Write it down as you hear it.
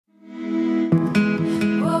Welcome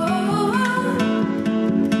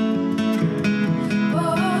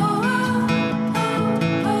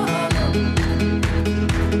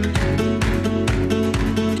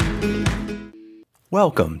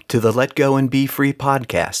to the Let Go and Be Free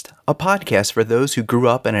podcast, a podcast for those who grew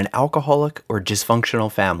up in an alcoholic or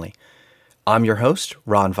dysfunctional family. I'm your host,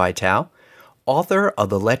 Ron Vitale, author of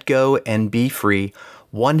the Let Go and Be Free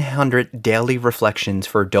 100 Daily Reflections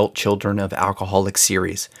for Adult Children of Alcoholics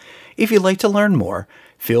series. If you'd like to learn more,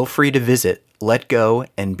 feel free to visit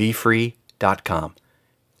letgoandbefree.com.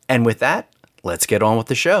 And with that, let's get on with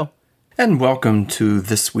the show. And welcome to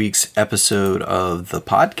this week's episode of the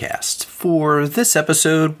podcast. For this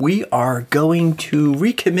episode, we are going to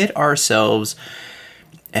recommit ourselves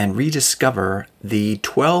and rediscover the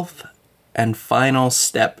 12th and final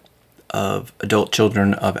step of Adult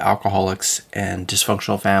Children of Alcoholics and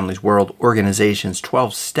Dysfunctional Families World Organization's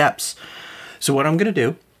 12 steps. So what I'm going to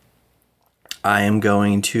do, I am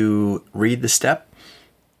going to read the step,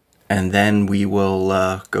 and then we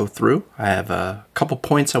will go through. I have a couple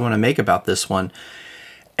points I want to make about this one.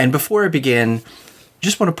 And before I begin,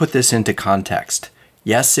 just want to put this into context.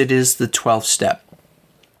 Yes, it is the 12th step.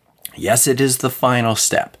 Yes, it is the final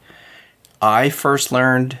step. I first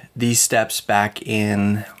learned these steps back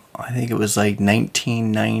in, I think it was like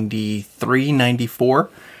 1993,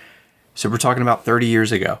 94. So we're talking about 30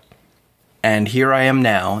 years ago. And here I am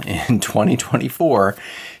now in 2024,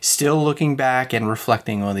 still looking back and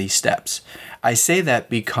reflecting on these steps. I say that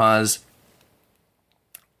because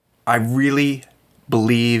I really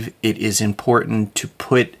believe it is important to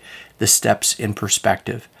put the steps in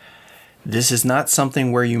perspective. This is not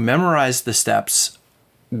something where you memorize the steps,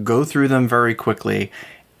 go through them very quickly,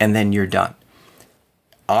 and then you're done.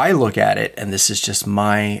 I look at it, and this is just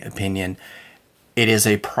my opinion, it is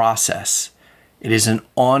a process. It is an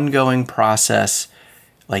ongoing process,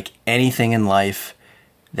 like anything in life,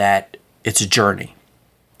 that it's a journey.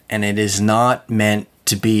 And it is not meant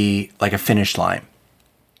to be like a finish line.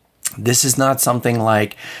 This is not something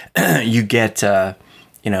like you get a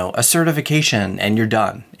certification and you're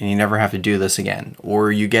done and you never have to do this again.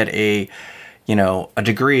 Or you get a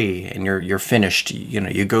degree and you're finished.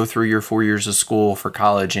 You go through your 4 years of school for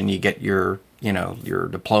college and you get your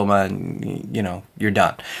diploma and you're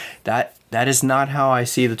done. That is not how I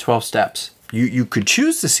see the 12 steps. You could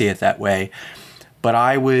choose to see it that way, but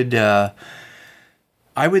I would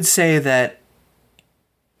say that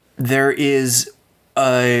there is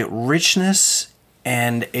a richness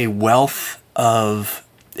and a wealth of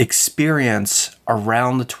experience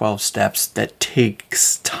around the 12 steps that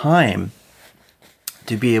takes time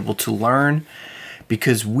to be able to learn,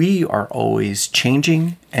 because we are always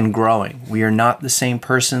changing and growing. We are not the same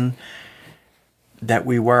person that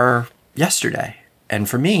we were yesterday. And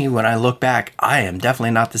for me, when I look back, I am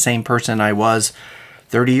definitely not the same person I was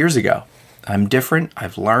 30 years ago. I'm different.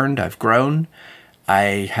 I've learned. I've grown.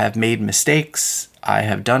 I have made mistakes. I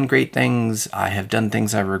have done great things. I have done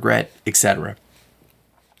things I regret, etc.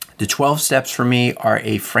 The 12 steps for me are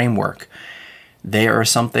a framework. They are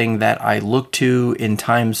something that I look to in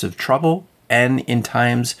times of trouble and in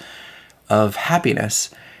times of happiness,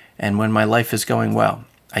 and when my life is going well.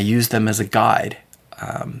 I use them as a guide.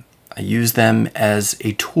 I use them as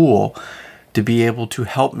a tool to be able to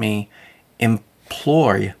help me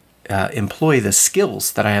employ the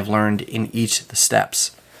skills that I have learned in each of the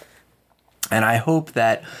steps. And I hope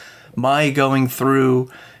that my going through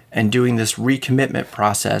and doing this recommitment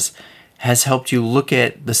process has helped you look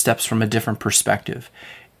at the steps from a different perspective.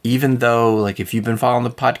 Even though, like, if you've been following the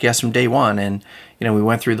podcast from day one, and we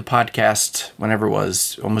went through the podcast whenever it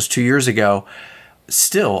was, almost 2 years ago,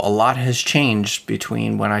 still a lot has changed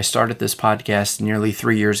between when I started this podcast nearly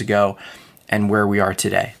 3 years ago and where we are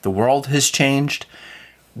today. The world has changed.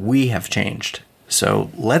 We have changed. So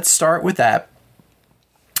let's start with that,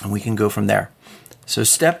 and we can go from there. So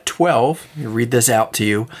step 12, let me read this out to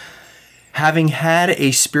you. Having had a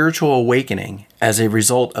spiritual awakening as a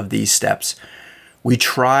result of these steps, we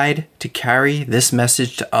tried to carry this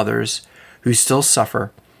message to others who still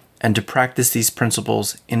suffer and to practice these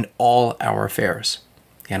principles in all our affairs.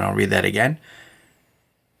 And I'll read that again.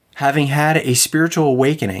 Having had a spiritual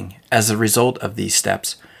awakening as a result of these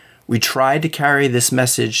steps, we tried to carry this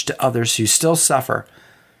message to others who still suffer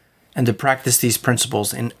and to practice these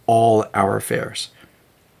principles in all our affairs.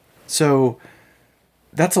 So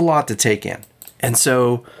that's a lot to take in. And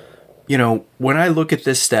so, when I look at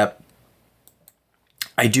this step,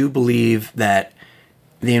 I do believe that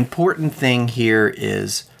the important thing here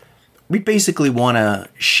is we basically want to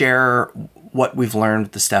share what we've learned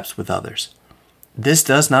with the steps with others. This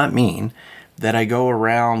does not mean that I go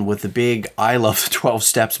around with the big I love the 12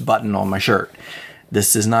 steps button on my shirt.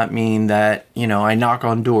 This does not mean that, I knock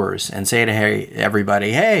on doors and say to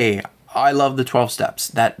everybody, hey, I love the 12 steps.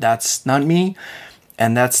 That's not me.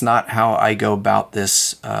 And that's not how I go about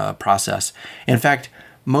this process. In fact,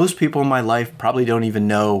 most people in my life probably don't even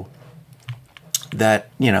know that,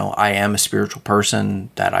 I am a spiritual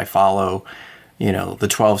person, that I follow, the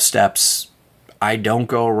 12 steps. I don't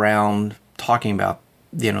go around talking about,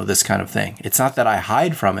 this kind of thing. It's not that I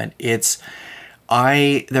hide from it.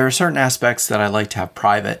 There are certain aspects that I like to have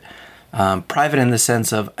private. Private in the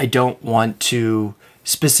sense of I don't want to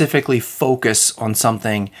specifically focus on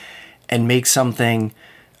something and make something,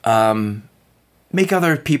 make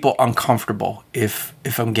other people uncomfortable if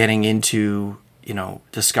I'm getting into,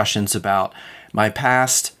 discussions about my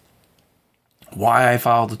past, why I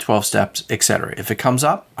followed the 12 steps, etc. If it comes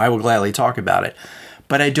up, I will gladly talk about it.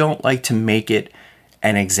 But I don't like to make it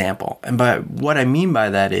an example. And what I mean by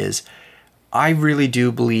that is I really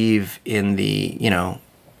do believe in the,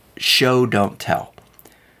 show, don't tell.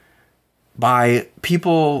 By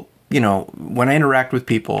people, when I interact with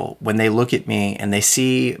people, when they look at me and they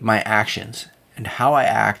see my actions and how I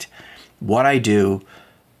act, what I do,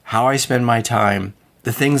 how I spend my time,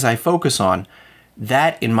 the things I focus on,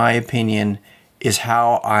 that, in my opinion, is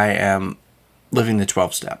how I am living the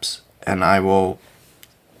 12 steps. And I will,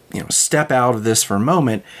 step out of this for a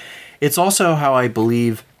moment. It's also how I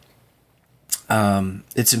believe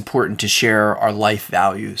it's important to share our life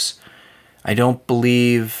values. I don't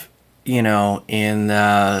believe, in,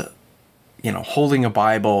 holding a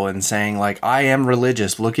Bible and saying like, I am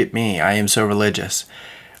religious. Look at me. I am so religious.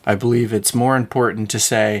 I believe it's more important to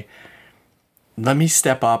say, let me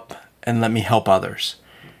step up and let me help others.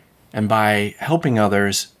 And by helping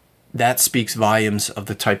others, that speaks volumes of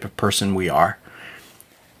the type of person we are.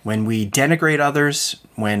 When we denigrate others,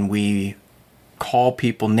 when we call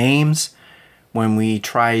people names, when we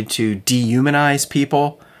try to dehumanize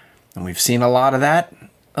people, and we've seen a lot of that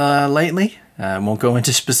lately. I won't go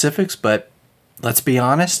into specifics, but let's be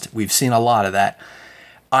honest, we've seen a lot of that.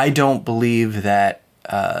 I don't believe that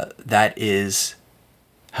that is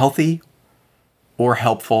healthy or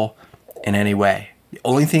helpful in any way. The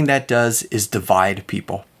only thing that does is divide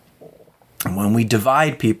people. And when we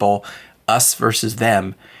divide people, us versus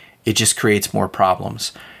them, it just creates more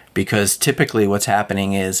problems. Because typically what's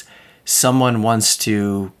happening is someone wants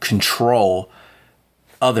to control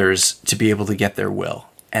others to be able to get their will.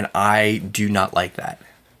 And I do not like that.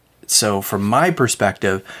 So from my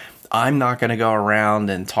perspective, I'm not going to go around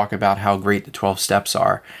and talk about how great the 12 steps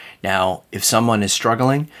are. Now, if someone is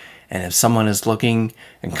struggling and if someone is looking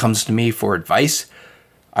and comes to me for advice,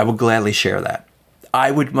 I will gladly share that.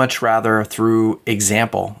 I would much rather, through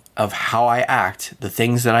example of how I act, the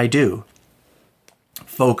things that I do,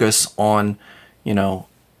 focus on,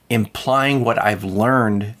 implying what I've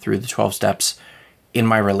learned through the 12 steps in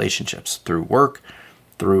my relationships, through work,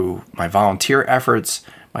 through my volunteer efforts,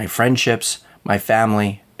 my friendships, my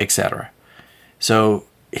family, etc. So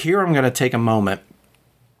here I'm going to take a moment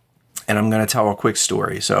and I'm going to tell a quick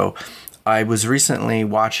story. So I was recently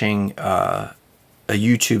watching a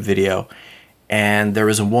YouTube video, and there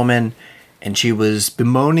was a woman and she was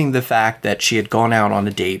bemoaning the fact that she had gone out on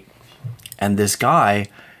a date, and this guy,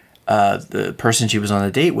 the person she was on a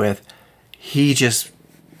date with, he just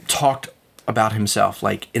talked about himself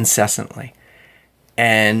like incessantly.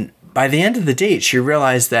 And by the end of the date, she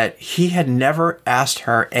realized that he had never asked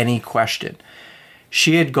her any question.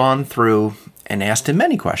 She had gone through and asked him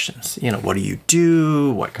many questions. What do you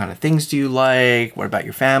do? What kind of things do you like? What about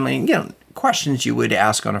your family? Questions you would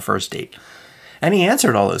ask on a first date. And he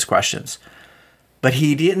answered all those questions. But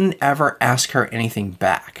he didn't ever ask her anything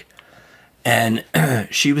back. And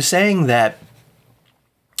she was saying that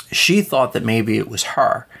she thought that maybe it was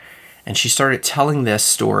her. And she started telling this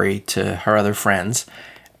story to her other friends.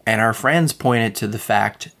 And our friends pointed to the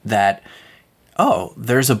fact that,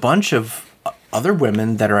 there's a bunch of other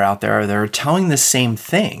women that are out there that are telling the same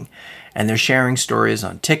thing. And they're sharing stories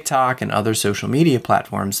on TikTok and other social media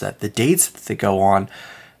platforms that the dates that they go on,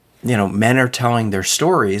 men are telling their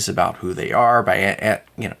stories about who they are by,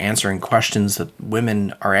 answering questions that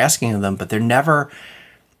women are asking of them, but they're never,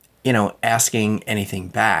 asking anything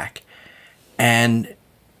back. And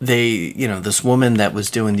they, this woman that was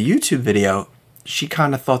doing the YouTube video, she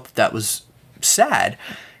kind of thought that was sad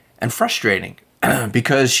and frustrating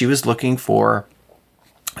because she was looking for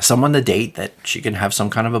someone to date that she can have some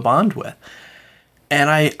kind of a bond with. And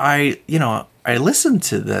I listened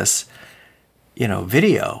to this,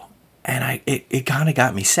 video, and it kind of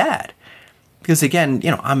got me sad because, again,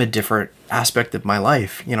 I'm a different aspect of my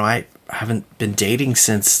life. I I haven't been dating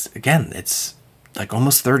since, again, it's like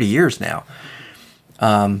almost 30 years now.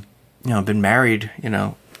 I've been married,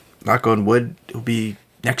 knock on wood, it'll be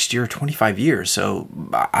next year 25 years. So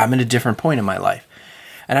I'm at a different point in my life.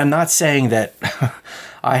 And I'm not saying that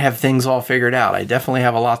I have things all figured out. I definitely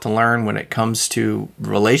have a lot to learn when it comes to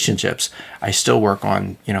relationships. I still work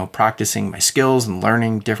on, practicing my skills and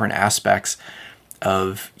learning different aspects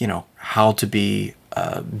of, how to be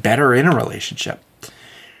better in a relationship.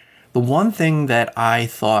 The one thing that I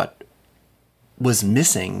thought was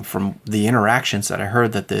missing from the interactions that I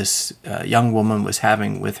heard that this young woman was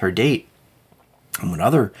having with her date, and what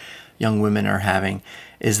other young women are having,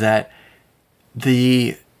 is that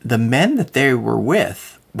the men that they were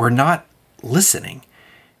with were not listening.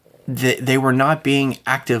 They were not being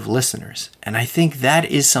active listeners. And I think that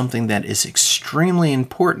is something that is extremely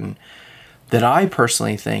important, that I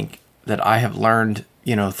personally think that I have learned,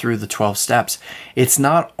 through the 12 steps. It's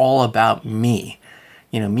not all about me,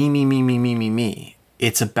 me.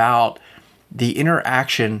 It's about the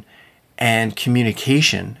interaction and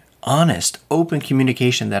communication, honest, open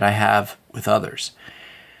communication that I have with others.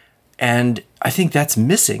 And I think that's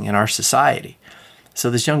missing in our society. So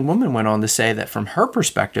this young woman went on to say that from her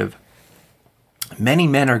perspective, many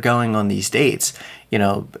men are going on these dates.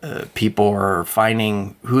 People are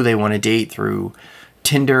finding who they want to date through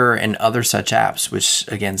Tinder and other such apps, which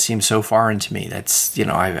again seems so foreign to me. That's,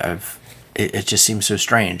 it just seems so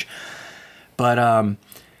strange. But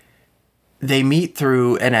they meet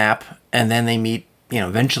through an app, and then they meet,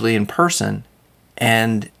 eventually in person.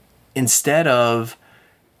 And instead of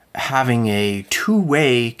having a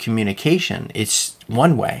two-way communication, it's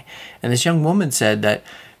one way. And this young woman said that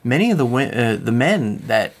many of the men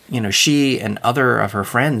that she and other of her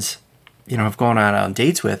friends have gone out on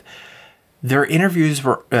dates with, their interviews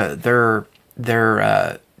were their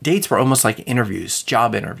dates were almost like interviews,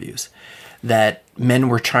 job interviews, that men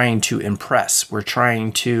were trying to impress, were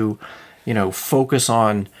trying to focus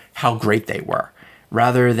on how great they were,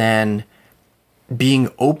 rather than being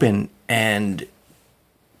open and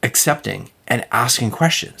accepting and asking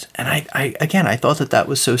questions. And I thought that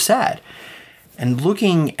was so sad. And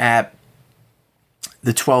looking at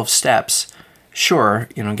the 12 steps, sure,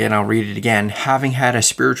 again, I'll read it again. Having had a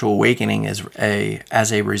spiritual awakening as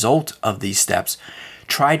a result of these steps,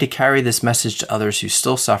 try to carry this message to others who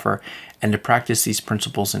still suffer, and to practice these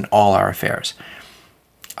principles in all our affairs.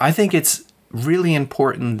 I think it's really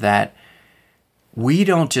important that we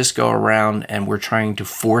don't just go around and we're trying to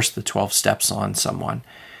force the 12 steps on someone.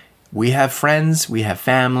 We have friends, we have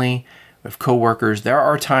family, we have coworkers. There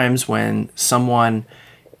are times when someone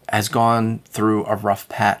has gone through a rough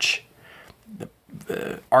patch,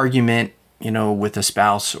 the argument, with a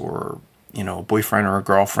spouse, or, a boyfriend or a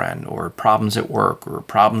girlfriend, or problems at work, or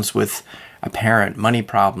problems with a parent, money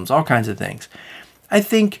problems, all kinds of things. I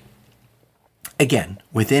think, again,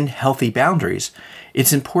 within healthy boundaries,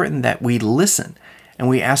 it's important that we listen and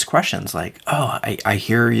we ask questions like, oh, I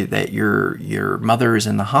hear that your mother is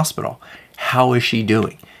in the hospital. How is she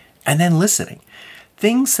doing? And then listening.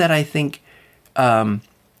 Things that I think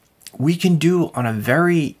we can do on a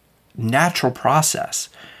very natural process,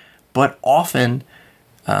 but often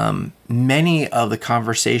many of the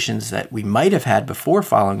conversations that we might have had before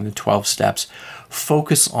following the 12 steps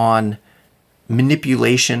focus on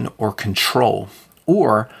manipulation or control,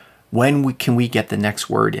 or when can we get the next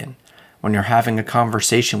word in. When you're having a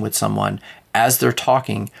conversation with someone, as they're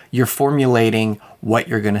talking, you're formulating what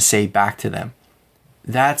you're going to say back to them.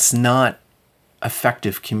 That's not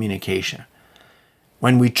effective communication.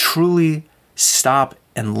 When we truly stop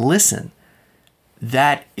and listen,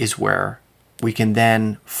 that is where we can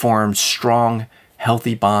then form strong,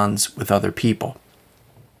 healthy bonds with other people.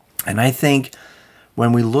 And I think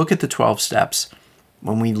when we look at the 12 steps,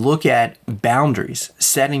 when we look at boundaries,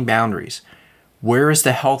 setting boundaries, where is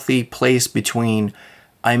the healthy place between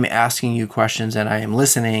I'm asking you questions and I am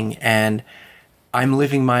listening, and I'm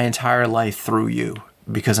living my entire life through you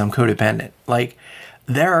because I'm codependent? Like,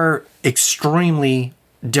 there are extremely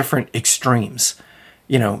different extremes.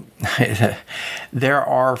 There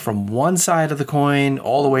are from one side of the coin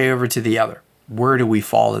all the way over to the other. Where do we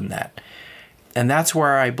fall in that? And that's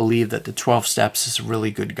where I believe that the 12 steps is a really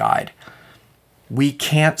good guide. We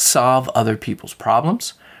can't solve other people's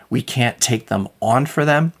problems. We can't take them on for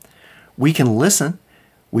them. We can listen.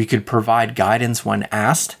 We could provide guidance when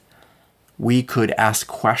asked. We could ask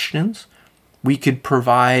questions. We could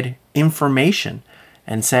provide information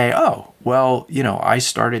and say, oh, well, I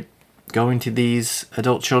started going to these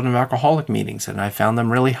adult children of alcoholic meetings and I found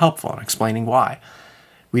them really helpful in explaining why.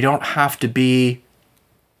 We don't have to be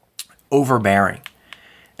overbearing.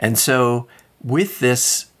 And so with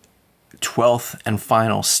this 12th and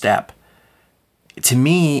final step, to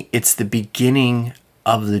me, it's the beginning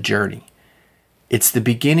of the journey. It's the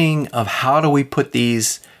beginning of how do we put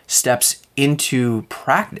these steps into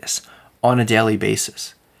practice on a daily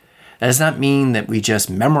basis. That does not mean that we just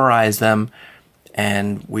memorize them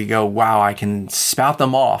and we go, wow, I can spout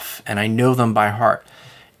them off and I know them by heart.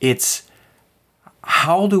 It's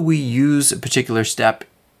how do we use a particular step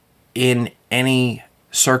in any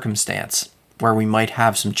circumstance where we might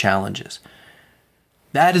have some challenges.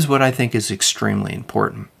 That is what I think is extremely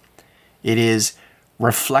important. It is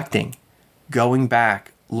reflecting, going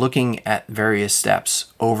back, looking at various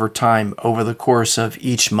steps over time, over the course of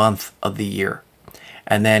each month of the year,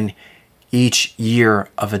 and then each year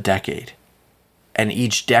of a decade, and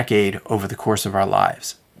each decade over the course of our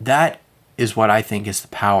lives. That is what I think is the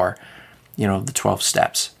power, of the 12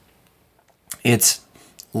 steps. It's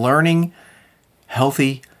learning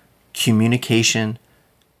healthy communication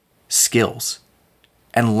skills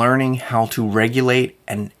and learning how to regulate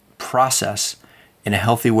and process in a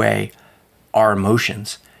healthy way our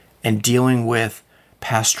emotions and dealing with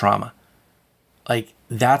past trauma. Like,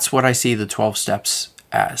 that's what I see the 12 steps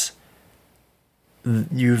as.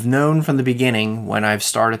 You've known from the beginning when I've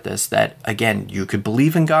started this that, again, you could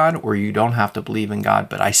believe in God or you don't have to believe in God,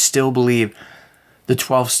 but I still believe the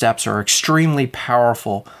 12 steps are extremely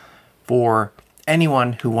powerful for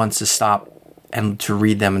anyone who wants to stop and to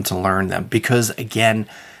read them and to learn them, because, again,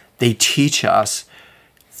 they teach us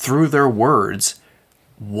through their words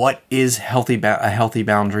what is a healthy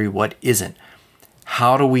boundary, what isn't.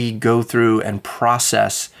 How do we go through and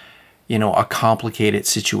process, a complicated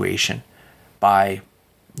situation by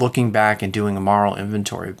looking back and doing a moral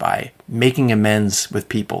inventory, by making amends with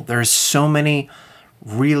people. There's so many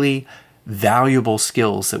really valuable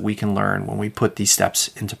skills that we can learn when we put these steps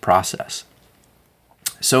into process.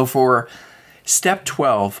 So for step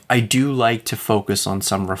 12, I do like to focus on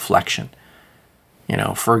some reflection.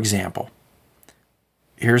 For example,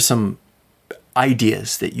 here's some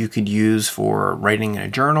ideas that you could use for writing in a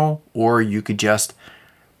journal, or you could just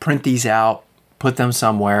print these out, put them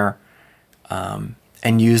somewhere,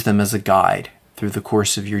 and use them as a guide through the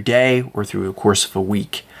course of your day or through the course of a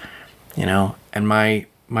week. And my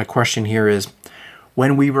question here is,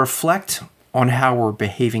 when we reflect on how we're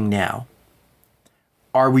behaving now,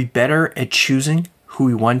 are we better at choosing who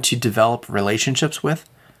we want to develop relationships with?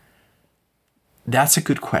 That's a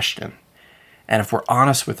good question. And if we're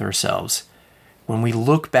honest with ourselves, when we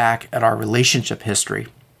look back at our relationship history,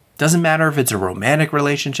 doesn't matter if it's a romantic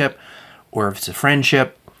relationship or if it's a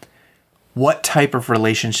friendship, what type of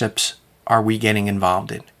relationships are we getting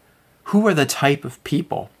involved in? Who are the type of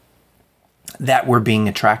people that we're being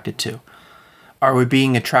attracted to? Are we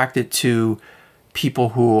being attracted to people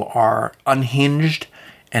who are unhinged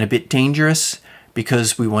and a bit dangerous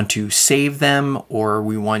because we want to save them, or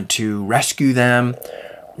we want to rescue them,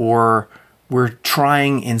 or we're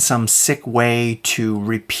trying in some sick way to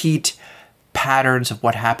repeat patterns of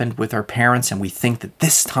what happened with our parents, and we think that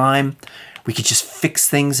this time we could just fix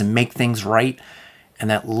things and make things right, and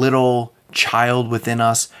that little child within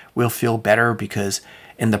us will feel better because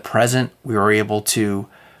in the present we were able to,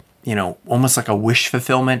 almost like a wish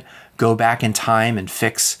fulfillment, go back in time and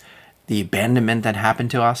fix the abandonment that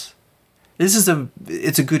happened to us? It's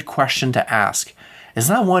a good question to ask. It's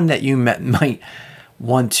not one that you might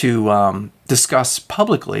want to discuss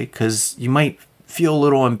publicly, because you might feel a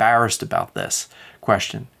little embarrassed about this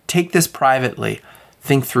question. Take this privately.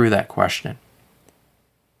 Think through that question.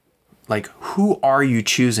 Like, who are you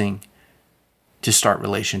choosing to start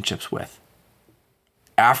relationships with?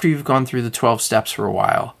 After you've gone through the 12 steps for a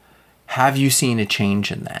while, have you seen a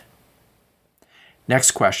change in that?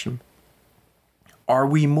 Next question. Are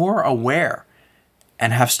we more aware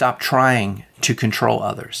and have stopped trying to control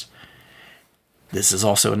others? This is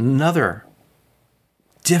also another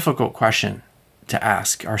difficult question to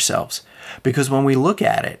ask ourselves, because when we look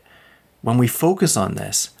at it, when we focus on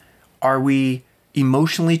this, are we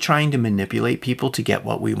emotionally trying to manipulate people to get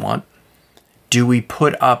what we want? Do we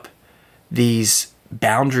put up these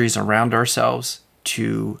boundaries around ourselves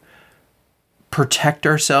to protect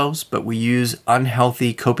ourselves, but we use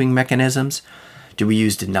unhealthy coping mechanisms? Do we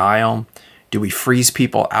use denial? Do we freeze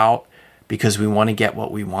people out because we want to get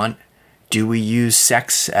what we want? Do we use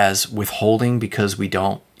sex as withholding because we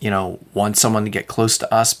don't, want someone to get close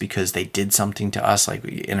to us because they did something to us, like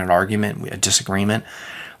in an argument, a disagreement?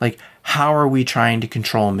 Like, how are we trying to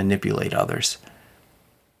control and manipulate others?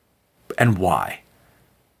 And why?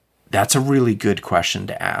 That's a really good question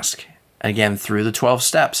to ask. And again, through the 12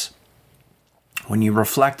 steps, when you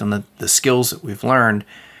reflect on the skills that we've learned,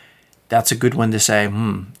 that's a good one to say,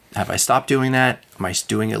 have I stopped doing that? Am I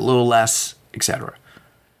doing it a little less, etc.?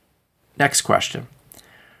 Next question.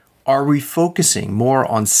 Are we focusing more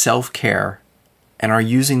on self-care and are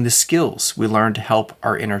using the skills we learned to help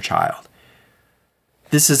our inner child?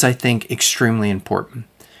 This is, I think, extremely important.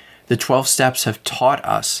 The 12 steps have taught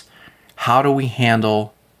us how do we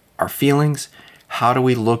handle our feelings? How do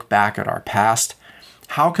we look back at our past?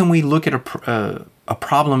 How can we look at a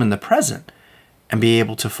problem in the present and be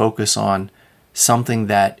able to focus on something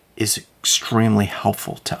that is extremely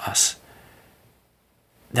helpful to us?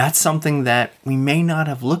 That's something that we may not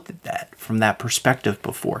have looked at that from that perspective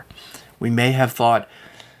before. We may have thought,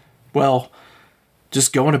 well,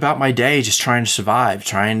 just going about my day, just trying to survive,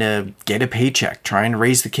 trying to get a paycheck, trying to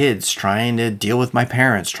raise the kids, trying to deal with my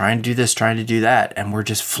parents, trying to do this, trying to do that. And we're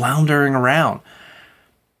just floundering around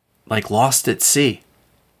like lost at sea.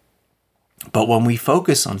 But when we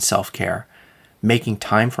focus on self-care, making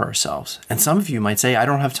time for ourselves, and some of you might say, I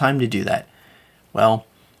don't have time to do that. Well,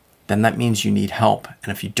 then that means you need help.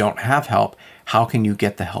 And if you don't have help, how can you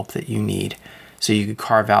get the help that you need so you could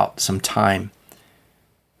carve out some time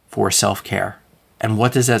for self-care? And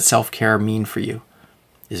what does that self-care mean for you?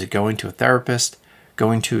 Is it going to a therapist,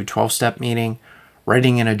 going to a 12-step meeting,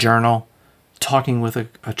 writing in a journal, talking with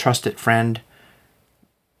a trusted friend?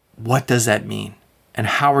 What does that mean? And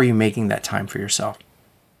how are you making that time for yourself?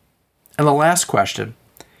 And the last question,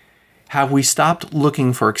 have we stopped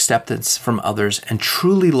looking for acceptance from others and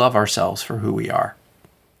truly love ourselves for who we are?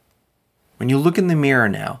 When you look in the mirror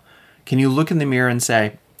now, can you look in the mirror and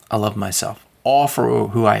say, I love myself, all for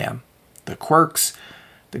who I am? The quirks,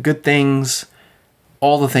 the good things,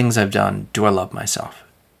 all the things I've done, do I love myself?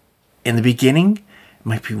 In the beginning, it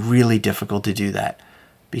might be really difficult to do that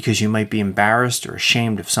because you might be embarrassed or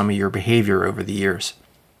ashamed of some of your behavior over the years.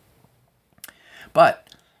 But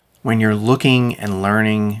when you're looking and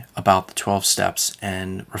learning about the 12 steps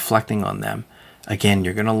and reflecting on them, again,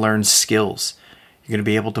 you're going to learn skills. You're going to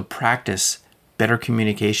be able to practice better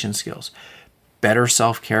communication skills, better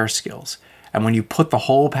self-care skills. And when you put the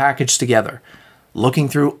whole package together, looking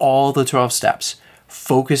through all the 12 steps,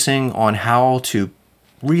 focusing on how to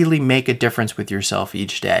really make a difference with yourself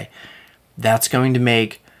each day, that's going to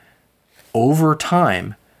make, over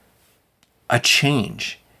time, a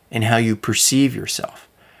change in how you perceive yourself.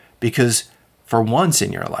 Because for once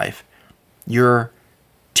in your life, you're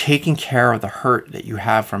taking care of the hurt that you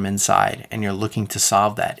have from inside and you're looking to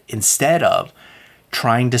solve that instead of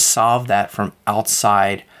trying to solve that from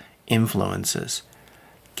outside influences,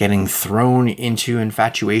 getting thrown into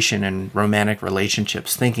infatuation and romantic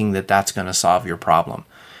relationships, thinking that that's going to solve your problem,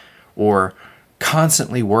 or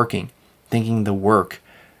constantly working, thinking the work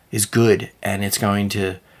is good and it's going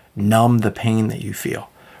to numb the pain that you feel,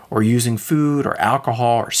 or using food or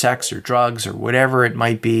alcohol or sex or drugs or whatever it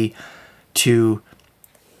might be to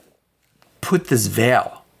put this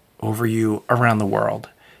veil over you around the world.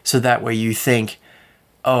 So that way you think,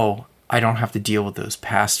 oh, I don't have to deal with those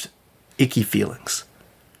past icky feelings.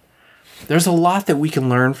 There's a lot that we can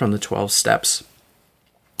learn from the 12 steps.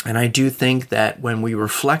 And I do think that when we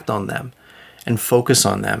reflect on them and focus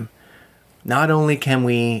on them, not only can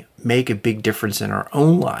we make a big difference in our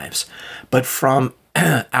own lives, but from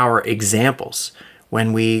our examples,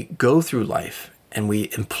 when we go through life and we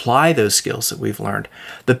apply those skills that we've learned,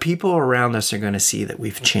 the people around us are going to see that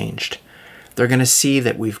we've changed. They're going to see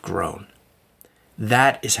that we've grown.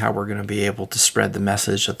 That is how we're going to be able to spread the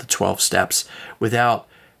message of the 12 steps without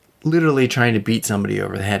literally trying to beat somebody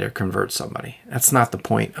over the head or convert somebody. That's not the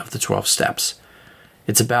point of the 12 steps.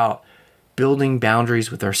 It's about building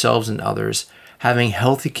boundaries with ourselves and others, having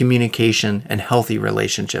healthy communication and healthy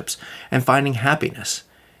relationships, and finding happiness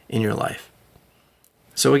in your life.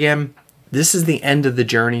 So again, this is the end of the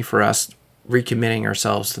journey for us, recommitting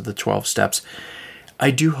ourselves to the 12 steps.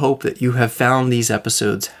 I do hope that you have found these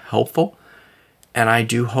episodes helpful, and I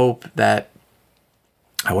do hope that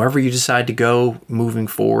however you decide to go moving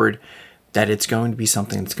forward, that it's going to be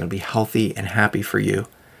something that's going to be healthy and happy for you.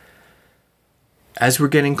 As we're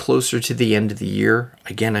getting closer to the end of the year,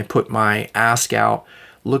 again, I put my ask out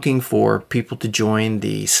looking for people to join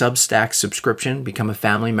the Substack subscription, become a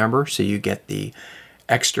family member, so you get the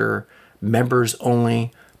extra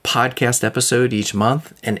members-only podcast episode each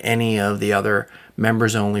month and any of the other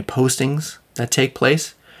members-only postings that take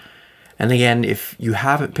place. And again, if you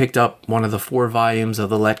haven't picked up one of the 4 volumes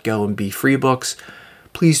of the Let Go and Be Free books,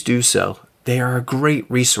 please do so. They are a great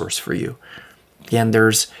resource for you. Again,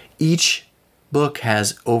 each book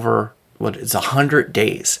has over 100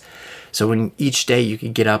 days. So in each day you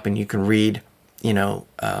can get up and you can read,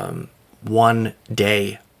 one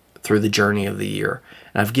day through the journey of the year.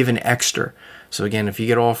 And I've given extra So again, if you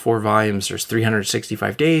get all 4 volumes, there's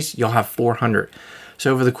 365 days, you'll have 400.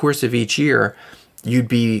 So over the course of each year, you'd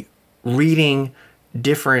be reading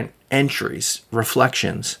different entries,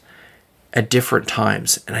 reflections at different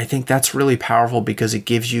times. And I think that's really powerful because it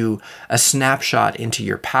gives you a snapshot into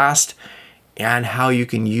your past and how you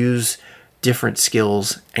can use different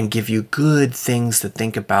skills and give you good things to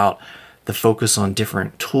think about, the focus on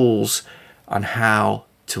different tools on how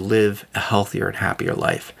to live a healthier and happier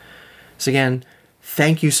life. So again,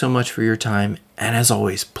 thank you so much for your time. And as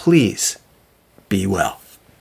always, please be well.